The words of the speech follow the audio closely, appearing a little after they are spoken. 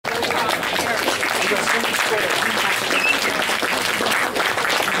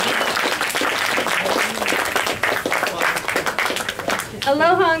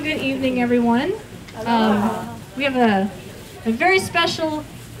and good evening, everyone. We have a very special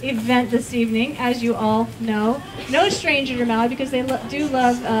event this evening, as you all know. No stranger to Maui because they do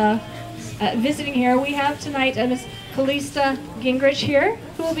love visiting here. We have tonight Ms. Callista Gingrich here,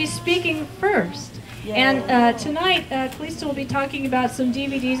 who will be speaking first. Yay. And tonight, Callista will be talking about some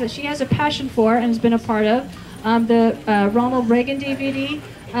DVDs that she has a passion for and has been a part of. The Ronald Reagan DVD,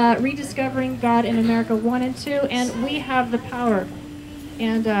 Rediscovering God in America 1 and 2, and We Have the Power.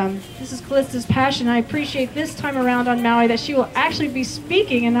 And this is Callista's passion. I appreciate this time around on Maui that she will actually be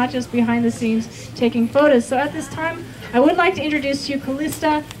speaking and not just behind the scenes taking photos. So at this time, I would like to introduce to you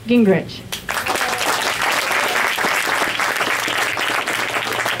Callista Gingrich.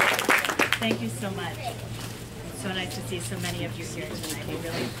 Thank you so much. It's so nice to see so many of you here tonight. We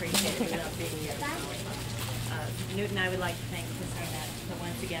really appreciate it. We love being here. Newt and I would like to thank Christina for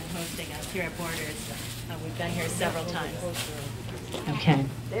once again hosting us here at Borders. We've been here several times. Okay,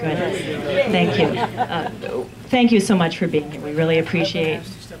 good. Thank you. Thank you so much for being here. We really appreciate.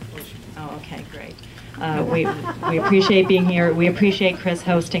 Oh, okay, great. We appreciate being here. We appreciate Chris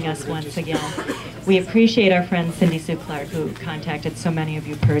hosting us once again. We appreciate our friend Cindy Sue Clark, who contacted so many of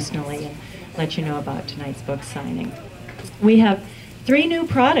you personally and let you know about tonight's book signing. We have 3 new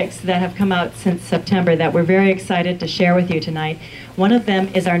products that have come out since September that we're very excited to share with you tonight. One of them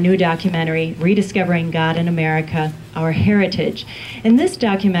is our new documentary, Rediscovering God in America, Our Heritage. And this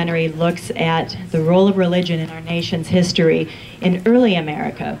documentary looks at the role of religion in our nation's history in early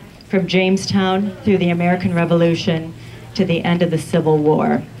America, from Jamestown through the American Revolution to the end of the Civil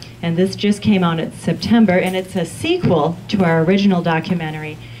War. And this just came out in September, and it's a sequel to our original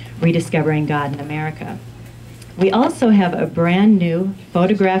documentary, Rediscovering God in America. We also have a brand new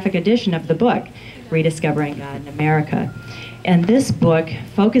photographic edition of the book, Rediscovering God in America. And this book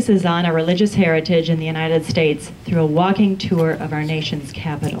focuses on our religious heritage in the United States through a walking tour of our nation's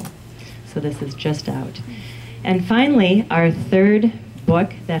capital. So this is just out. And finally, our 3rd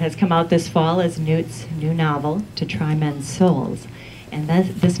book that has come out this fall is Newt's new novel, To Try Men's Souls. And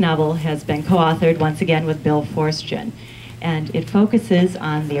this novel has been co-authored once again with Bill Forstchen. And it focuses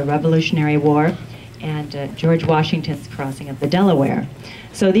on the Revolutionary War and George Washington's crossing of the Delaware.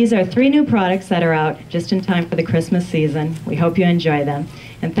 So these are 3 new products that are out just in time for the Christmas season. We hope you enjoy them.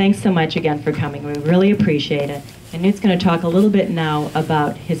 And thanks so much again for coming. We really appreciate it. And Newt's going to talk a little bit now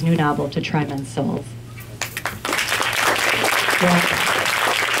about his new novel, To Try Men's Souls. Well,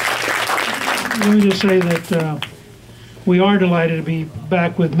 let me just say that we are delighted to be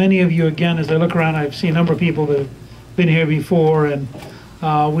back with many of you again. As I look around, I've seen a number of people that have been here before, and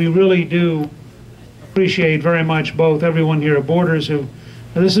we really do appreciate very much both everyone here at Borders who,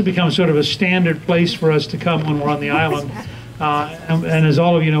 this has become sort of a standard place for us to come when we're on the island. And as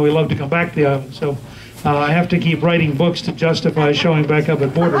all of you know, we love to come back to the island. So I have to keep writing books to justify showing back up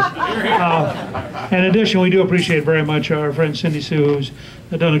at Borders. In addition, we do appreciate very much our friend Cindy Sue, who's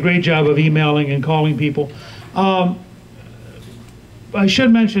done a great job of emailing and calling people. I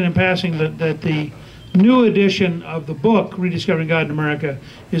should mention in passing that the new edition of the book, Rediscovering God in America,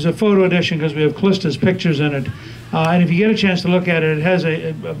 is a photo edition because we have Callista's pictures in it. And if you get a chance to look at it, it has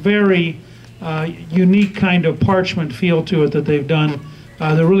a very unique kind of parchment feel to it that they've done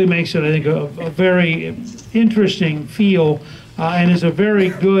that really makes it, I think, a very interesting feel and is a very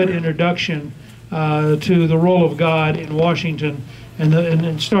good introduction to the role of God in Washington. And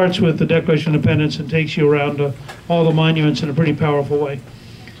it starts with the Declaration of Independence and takes you around all the monuments in a pretty powerful way.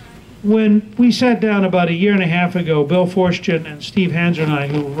 When we sat down about a year and a half ago, Bill Forstchen and Steve Hanser and I,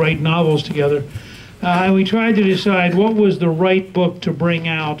 who write novels together, and we tried to decide what was the right book to bring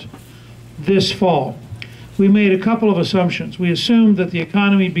out this fall. We made a couple of assumptions. We assumed that the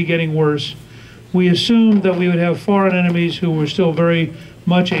economy would be getting worse. We assumed that we would have foreign enemies who were still very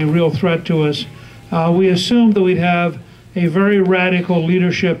much a real threat to us. We assumed that we'd have a very radical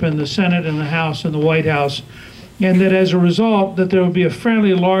leadership in the Senate and the House and the White House, and that as a result that there would be a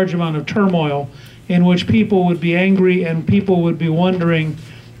fairly large amount of turmoil in which people would be angry and people would be wondering,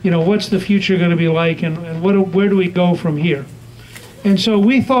 you know, what's the future going to be like and where do we go from here? And so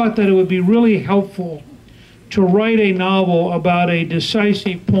we thought that it would be really helpful to write a novel about a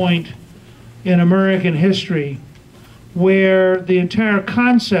decisive point in American history where the entire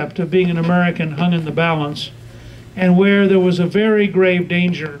concept of being an American hung in the balance and where there was a very grave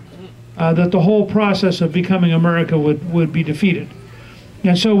danger that the whole process of becoming America would be defeated.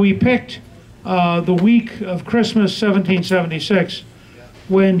 And so we picked the week of Christmas 1776,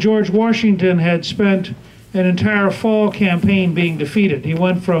 when George Washington had spent an entire fall campaign being defeated. He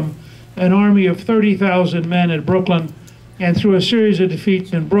went from an army of 30,000 men at Brooklyn and through a series of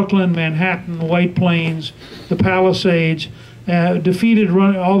defeats in Brooklyn, Manhattan, White Plains, the Palisades, defeated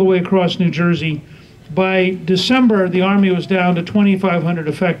run all the way across New Jersey. By December, the Army was down to 2,500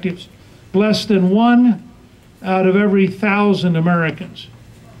 effectives. Less than 1 out of every 1,000 Americans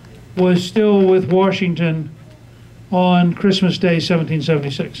was still with Washington on Christmas Day,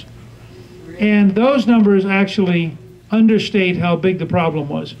 1776. And those numbers actually understate how big the problem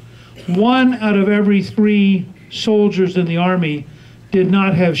was. 1 out of every 3 soldiers in the Army did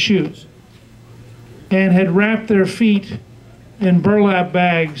not have shoes and had wrapped their feet in burlap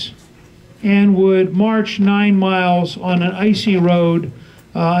bags and would march 9 miles on an icy road,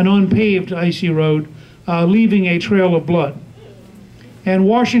 an unpaved icy road, leaving a trail of blood. And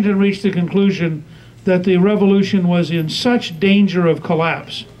Washington reached the conclusion that the revolution was in such danger of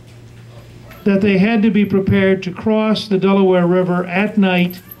collapse that they had to be prepared to cross the Delaware River at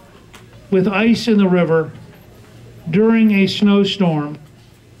night with ice in the river during a snowstorm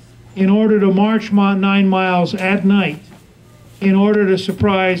in order to march 9 miles at night in order to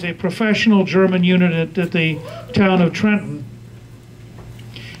surprise a professional German unit at the town of Trenton.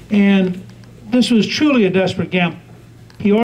 And this was truly a desperate gamble.